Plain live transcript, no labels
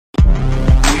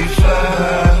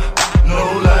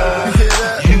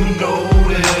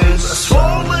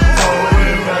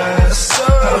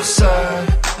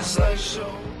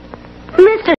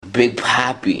Big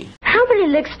Pappy. How many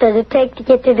licks does it take to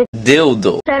get to the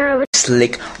Dildo. center of a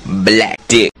Slick black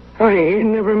dick. I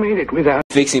never made it without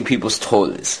Fixing people's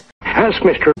toilets. Ask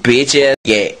Mr. Bitch ass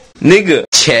gay. Nigga.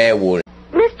 Chad Warden.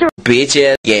 Mr. Bitch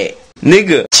ass gay.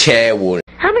 Nigga. Chad Warden.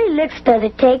 How many licks does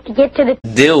it take to get to the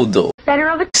Dildo. center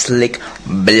of a Slick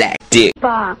black dick.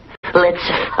 Bob? Let's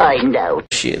find out.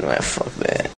 Shit, man, fuck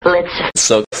that. Let's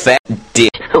Suck fat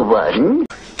dick. 1,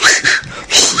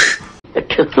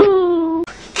 2, 3, 1,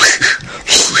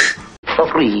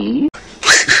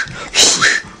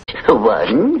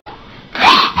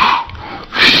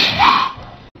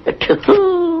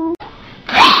 2,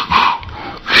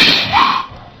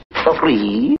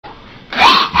 3,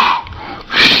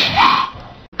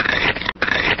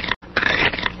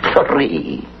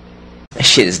 3. That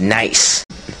shit is nice.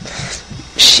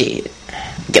 Shit.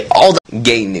 Get all the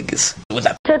gay niggas with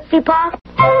a Tootsie Pop?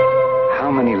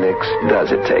 How many licks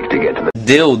does it take to get to the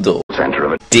dildo center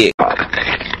of a dick. pop?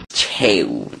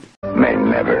 Child. May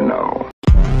never know.